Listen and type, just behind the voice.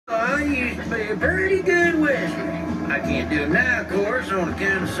be a pretty good western. I can't do it now, of course, on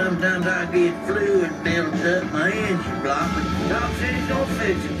account of sometimes I get flu and builds up my engine block. But Doc said he's gonna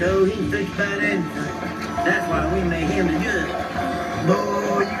fix it, though. He can fix about anything. That's why we made him the judge.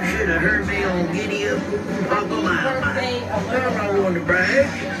 Boy, you should have heard me on Giddy Up Uncle Mile. I'm not one to brag.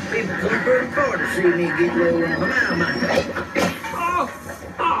 People come pretty far to see me get low on the mile.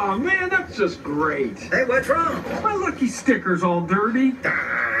 Oh, man, that's just great. Hey, what's wrong? My lucky sticker's all dirty.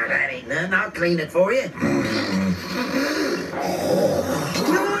 That ain't nothing. I'll clean it for you.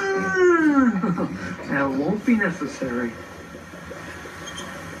 That won't be necessary.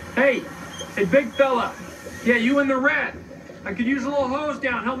 Hey, big fella. Yeah, you in the red. I could use a little hose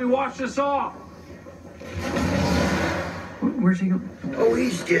down. Help me wash this off. Where's he going? Oh,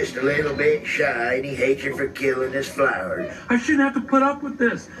 he's just a little bit shy, and he hates you for killing his flowers. I shouldn't have to put up with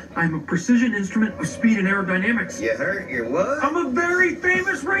this. I'm a precision instrument of speed and aerodynamics. You hurt your what? I'm a very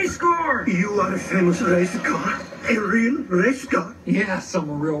famous race car. You are a famous race car? A real race car? Yes, I'm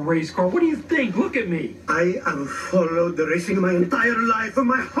a real race car. What do you think? Look at me. I have followed the racing my entire life,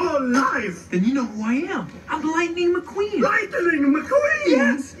 my whole life. Then you know who I am. I'm Lightning McQueen. Lightning McQueen?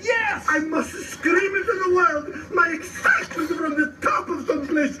 Yes, yes. I must scream it to the world. My excitement from the top of some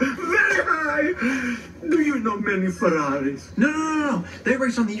place very high. Do you know many Ferraris? No. They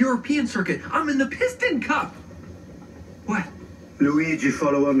race on the European circuit. I'm in the Piston Cup. What? Luigi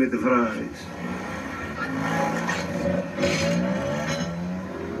follow on with the Ferraris.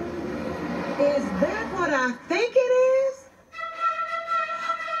 Is that what I think it is?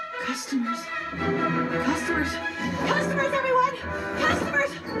 Customers, everyone! Customers!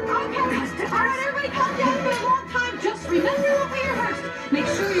 Okay, all right, everybody calm down. It's been a long time. Just remember what we rehearsed. Make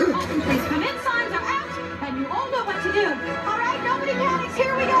sure you're open, please. Come in, signs are out, and you all know what to do. All right, nobody panics.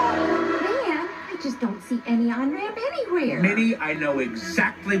 Here we go. Man, I just don't see any on-ramp anywhere. Minnie, I know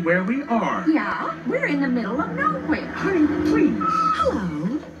exactly where we are. Yeah, we're in the middle of nowhere. Honey, please.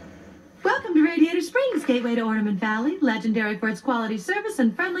 Hello. Welcome to Radiator Springs, gateway to Ornament Valley, legendary for its quality service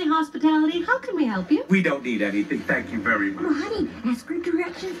and friendly hospitality. How can we help you? We don't need anything, thank you very much. Oh, honey, ask for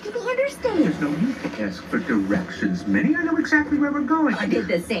directions to the interstate. There's no need to ask for directions, Minnie. I know exactly where we're going. I did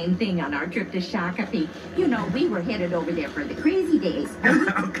the same thing on our trip to Shakopee. You know, we were headed over there for the crazy days.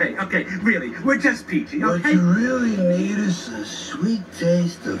 Okay, really, we're just peachy, What okay? you really need is a sweet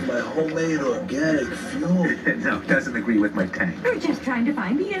taste of my homemade organic fuel. No, doesn't agree with my tank. We're just trying to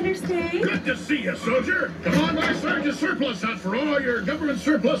find the interstate. Good to see you, soldier. Come on by Sergeant Surplus out for all your government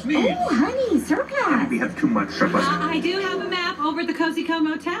surplus needs. Oh, honey, surplus. We have too much surplus. I do have a map over at the Cozy Co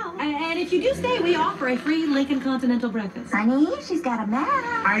Motel. And if you do stay, we offer a free Lincoln Continental breakfast. Honey, she's got a map.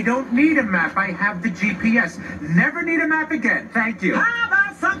 I don't need a map. I have the GPS. Never need a map again. Thank you. How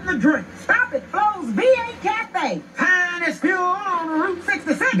about something to drink? Stop at Flo's V8 Cafe. Finest fuel on Route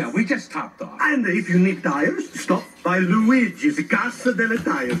 66. No, we just topped off. And if you need tires, stop by Luigi's Casa delle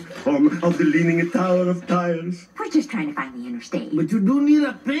Tires, home of the Leaning Tower of Tires. We're just trying to find the interstate. But you do need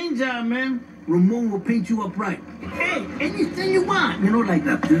a paint job, man. Ramon will paint you up right. Hey, anything you want. You know, like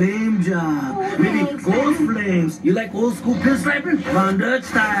a flame job. Oh, Maybe thanks, gold honey. flames. You like old school pinstriping? Von Dutch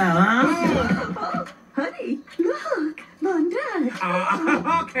style, huh? Oh, honey, look, Von Dutch.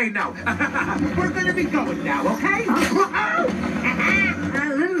 Okay, now. We're gonna be going now, okay? A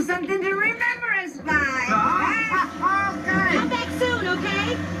little something to remember us by. Come back soon,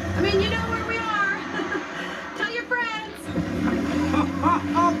 okay? I mean, you know where we are. Tell your friends.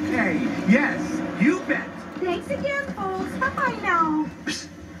 Okay, yes, you bet. Thanks again, folks. Bye-bye now. Psst.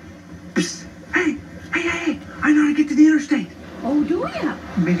 Hey, I know how to get to the interstate. Oh, do ya?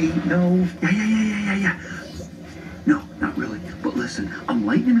 Minnie, no. Yeah. No, not really. But listen, I'm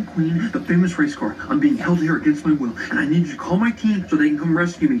Lightning McQueen, the famous race car. I'm being held here against my will, and I need you to call my team so they can come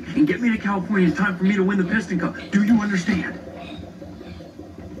rescue me and get me to California in time for me to win the Piston Cup. Do you understand?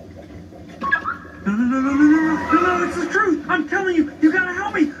 No, it's the truth. I'm telling you, you gotta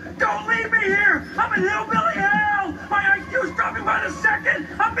help me. Don't leave me here. I'm in hillbilly hell. My IQ's dropping by the second.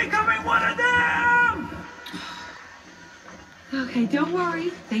 I'm becoming one of them. Okay, don't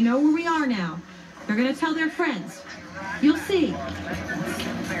worry. They know where we are now. They're gonna tell their friends. You'll see.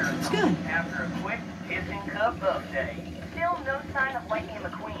 It's good. After a quick Disney Cup update. Still no sign of Lightning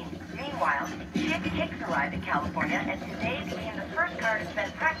McQueen. Meanwhile, Chick Hicks arrived in California and today became the first car to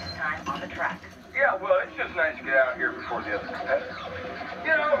spend practice time on the track. Yeah, well, it's just nice to get out here before the other competitors.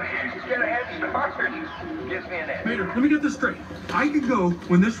 You know, get a head start. Gives me an edge. Mater, let me get this straight. I can go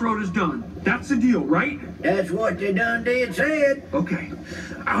when this road is done. That's the deal, right? That's what they done did said. Okay,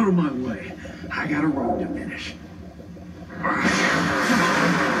 out of my way. I got a road to finish.